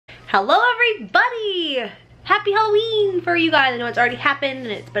Hello everybody! Happy Halloween for you guys. I know it's already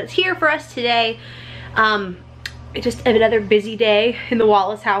happened, but it's here for us today. It's just another busy day in the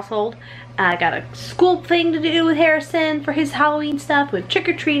Wallace household. I got a school thing to do with Harrison for his Halloween stuff with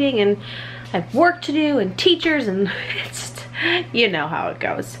trick-or-treating, and I have work to do and teachers, and it's just, you know how it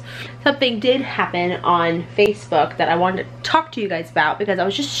goes. Something did happen on Facebook that I wanted to talk to you guys about because I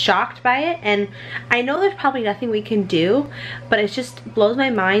was just shocked by it, and I know there's probably nothing we can do, but it just blows my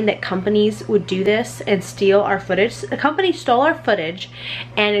mind that companies would do this and steal our footage. A company stole our footage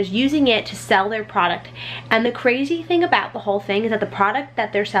and is using it to sell their product, and the crazy thing about the whole thing is that the product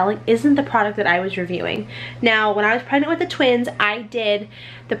that they're selling isn't the product that I was reviewing. Now, when I was pregnant with the twins, I did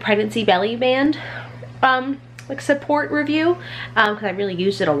the pregnancy belly band like support review because I really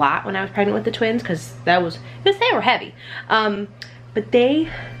used it a lot when I was pregnant with the twins because they were heavy, but they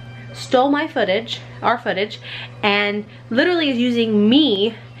stole my footage, our footage, and literally is using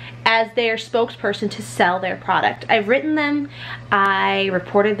me as their spokesperson to sell their product. I've written them, I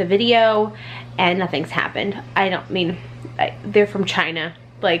reported the video, and nothing's happened. They're from China,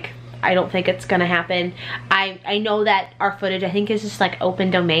 like, I don't think it's gonna happen. I know that our footage, I think, is just like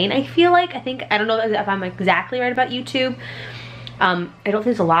open domain. I don't know if I'm exactly right about YouTube. I don't think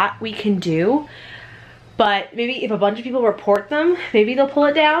there's a lot we can do, but maybe if a bunch of people report them, maybe they'll pull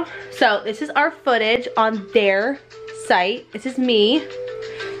it down. So this is our footage on their site. This is me.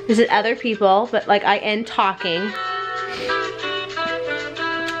 This is other people, but like I end talking.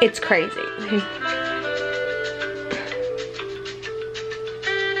 It's crazy.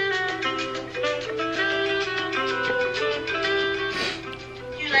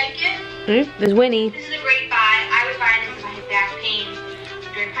 There's Winnie. This is a great buy. I would buy this if I had back pain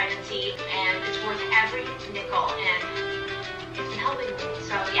during pregnancy, and it's worth every nickel, and it's been helping me.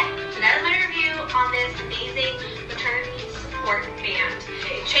 So yeah, so that is my review on this amazing maternity support band.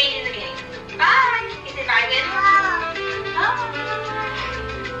 It's changing the game. Bye! You say bye again?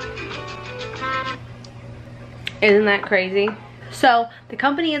 Bye! Isn't that crazy? So the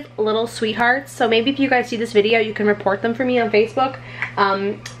company is Little Sweethearts, so maybe if you guys see this video, you can report them for me on Facebook.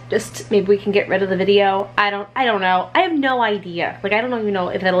 Just maybe we can get rid of the video. I don't know. I have no idea. Like, I don't even know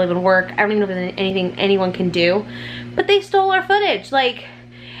if that'll even work. I don't even know if there's anything anyone can do. But they stole our footage, like,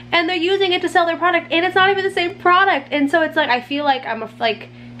 and they're using it to sell their product, and it's not even the same product. And so it's like, I feel like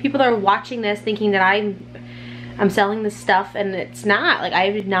people are watching this thinking that I'm selling this stuff, and it's not.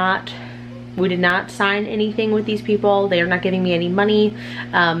 Like, we did not sign anything with these people. They are not giving me any money.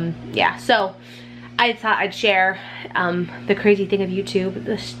 Yeah, so I thought I'd share the crazy thing of YouTube.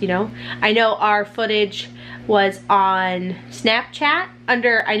 I know our footage was on Snapchat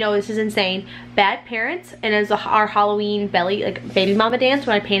under, I know this is insane, Bad Parents, and as our Halloween belly, like baby mama dance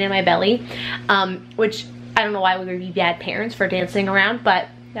when I painted my belly, which I don't know why we would be bad parents for dancing around, but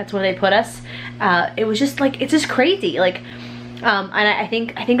that's where they put us. It was just like, it's just crazy, like, and I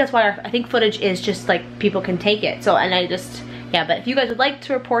think that's why I think footage is just like people can take it. So, and yeah, but if you guys would like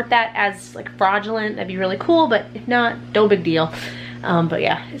to report that as like fraudulent, that'd be really cool, but if not, no big deal. But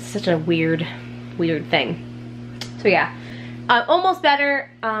yeah, it's such a weird thing. So yeah, almost better.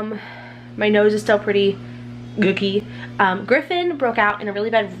 My nose is still pretty gooky. Griffin broke out in a really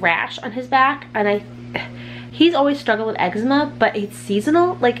bad rash on his back, and he's always struggled with eczema, but it's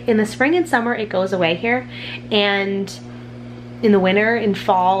seasonal. Like in the spring and summer, it goes away here, and in the winter and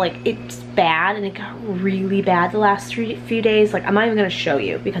fall, like, it's bad, and it got really bad the last few days. Like, I'm not even gonna show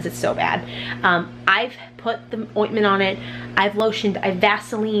you because it's so bad. I've put the ointment on it, I've lotioned, I've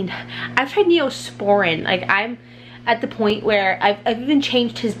Vaselined, I've tried Neosporin. Like, I'm at the point where I've even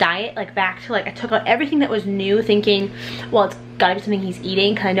changed his diet, like, back to, like, I took out everything that was new, thinking, well, it's gotta be something he's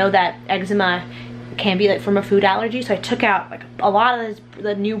eating, because I know that eczema can be like from a food allergy. So I took out like a lot of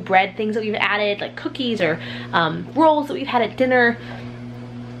the new bread things that we've added, like cookies or rolls that we've had at dinner,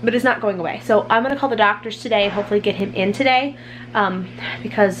 but it's not going away. So I'm gonna call the doctors today and hopefully get him in today,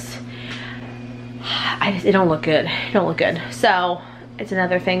 because it don't look good. It don't look good. So it's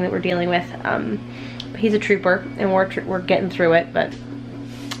another thing that we're dealing with. But he's a trooper, and we're getting through it. But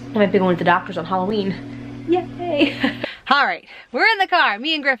I might be going to the doctors on Halloween. Yay! All right, we're in the car,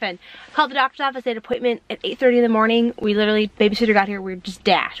 me and Griffin. Called the doctor's office, they had an appointment at 8:30 in the morning. We literally, babysitter got here, we just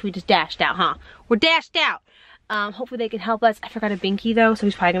dashed out, huh? We're dashed out. Hopefully they can help us. I forgot a binky though, so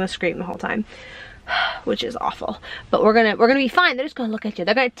he's probably gonna scream the whole time, which is awful. But we're gonna be fine. They're just gonna look at you.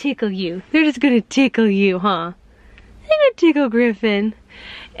 They're gonna tickle you. They're just gonna tickle you, huh? They're gonna tickle Griffin.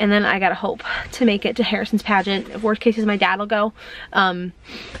 And then I gotta hope to make it to Harrison's pageant. If worst cases, my dad will go.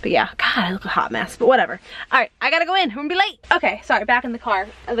 But yeah, God, I look a hot mess, but whatever. All right, I gotta go in, I'm gonna be late. Okay, sorry, back in the car.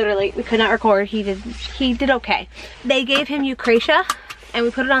 Literally, we could not record. He did okay. They gave him Eucrasia and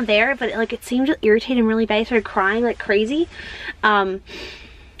we put it on there, but it seemed to irritate him really bad. He started crying like crazy.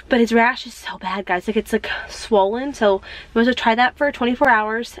 But his rash is so bad, guys. It's swollen, so we must try that for 24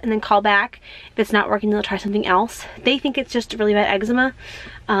 hours and then call back. If it's not working, they'll try something else. They think it's just really bad eczema.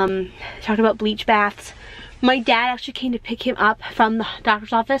 Talked about bleach baths. My dad actually came to pick him up from the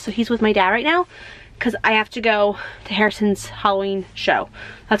doctor's office, so he's with my dad right now because I have to go to Harrison's Halloween show.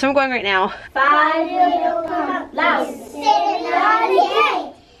 That's where I'm going right now. 5 little mice sitting on the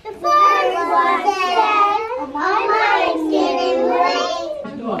hay. The first one said, my mind's getting late.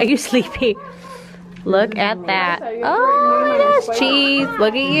 Are you sleepy? Look at that. Oh, yes, cheese.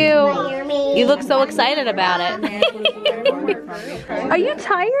 Look at you. You look so excited about it. Are you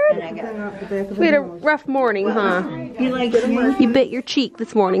tired? We had a rough morning, huh? You bit your cheek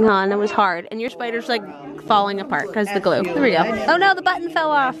this morning, huh? And it was hard. And your spider's like falling apart because of the glue. There we go. Oh no, the button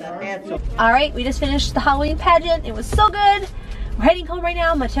fell off. All right, we just finished the Halloween pageant. It was so good. We're heading home right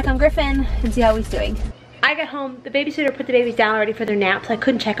now. I'm gonna check on Griffin and see how he's doing. I got home, the babysitter put the babies down already for their naps. I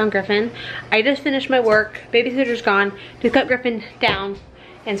couldn't check on Griffin. I just finished my work. Babysitter's gone. Just got Griffin down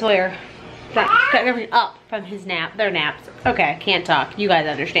and Sawyer got Griffin up from their naps. Okay, can't talk. You guys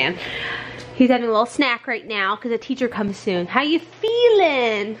understand. He's having a little snack right now because the teacher comes soon. How you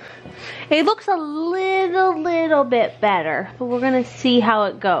feeling? It looks a little bit better, but we're gonna see how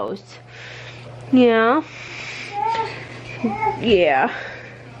it goes. Yeah. Yeah.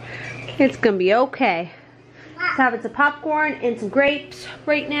 It's gonna be okay. Having some popcorn and some grapes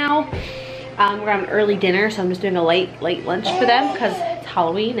right now. We're having an early dinner, so I'm just doing a late lunch for them because it's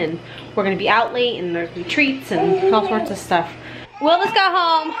Halloween and we're gonna be out late and there's gonna be treats and all sorts of stuff. Willis got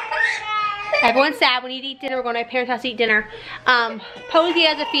home. Everyone's sad. We need to eat dinner. We're going to my parents' house to eat dinner. Posey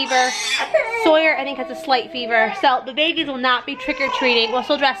has a fever. Sawyer, I think, has a slight fever. So the babies will not be trick-or-treating. We'll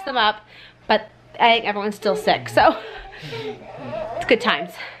still dress them up, but I think everyone's still sick. So it's good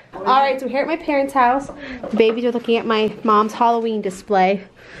times. Alright, so we're here at my parents' house. The babies are looking at my mom's Halloween display.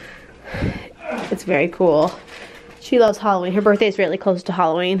 It's very cool. She loves Halloween. Her birthday is really close to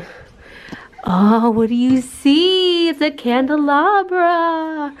Halloween. Oh, what do you see? It's a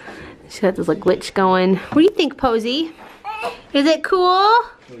candelabra. She's got this like glitch going. What do you think, Posey? Is it cool?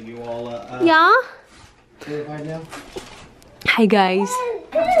 So you all, yeah? right now? Hi, guys.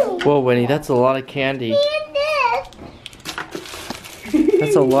 Whoa, Winnie, that's a lot of candy.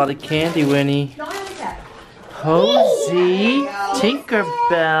 That's a lot of candy, Winnie. Posey,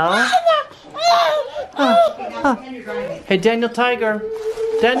 Tinkerbell. Hey, Daniel Tiger.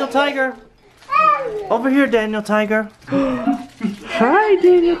 Daniel Tiger. Over here, Daniel Tiger. Hi,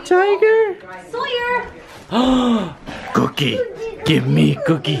 Daniel Tiger. Sawyer. Cookie. Give me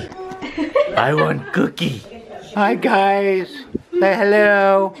cookie. I want cookie. Hi guys. Say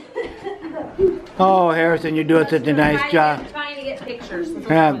hello. Oh, Harrison, you're doing such a nice job. Trying to get pictures. That's what's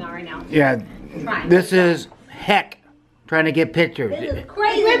going on right now. Yeah. This is heck. Trying to get pictures. This is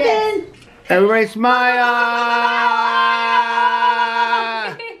crazy. Everybody smile.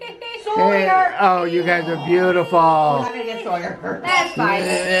 Sawyer. Oh, you guys are beautiful. I'm not gonna get Sawyer. That's fine.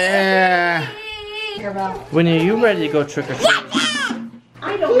 Yeah. Winnie, are you ready to go trick-or-treating?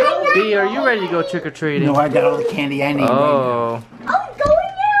 I don't know. B, are you ready to go trick-or-treating? No, I got all the candy I need. Oh.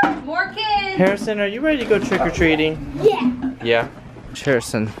 More kids. Harrison, are you ready to go trick-or-treating? Yeah. Yeah.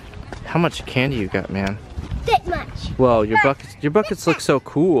 Harrison, how much candy you got, man? That much. Whoa, your buckets look so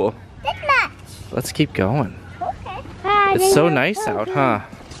cool. That much. Let's keep going. Okay. It's so nice out, huh?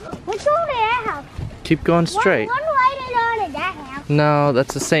 What's on that house? Keep going straight. One lighted on in that house. No,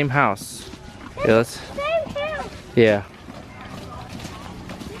 that's the same house. Yeah, let's. Same house. Yeah.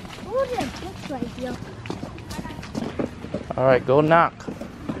 Oh, there's books right here. All right, go knock.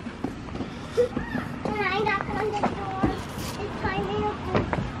 And I knock on the door. It's my neighbor.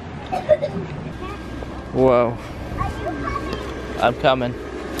 Whoa, Are you coming? I'm coming.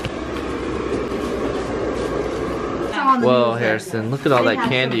 Whoa, Harrison, look at all that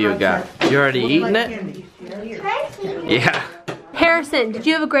candy you got. You already eating it? Yeah. Harrison, did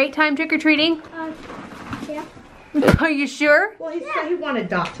you have a great time trick-or-treating? Yeah. Are you sure? Well, he said he wanted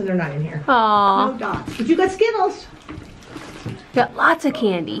dots, and they're not in here. Aww. No dots. But you got Skittles. Got lots of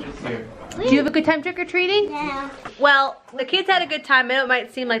candy. Did you have a good time trick-or-treating? Yeah. Well, the kids had a good time. I know it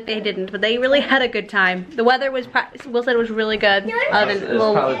might seem like they didn't, but they really had a good time. The weather was, Will said it was really good. Other than a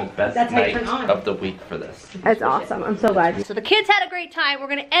little, the best That's how you turn on. of the week for this. that's awesome. I'm so glad. So the kids had a great time. We're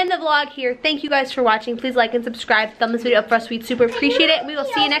going to end the vlog here. Thank you guys for watching. Please like and subscribe. Thumb this video up for us. We'd super appreciate it. We will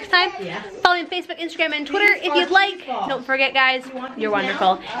see you next time. Follow me on Facebook, Instagram, and Twitter if you'd like. Don't forget, guys, you're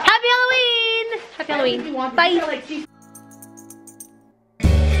wonderful. Happy Halloween! Happy Halloween. Bye.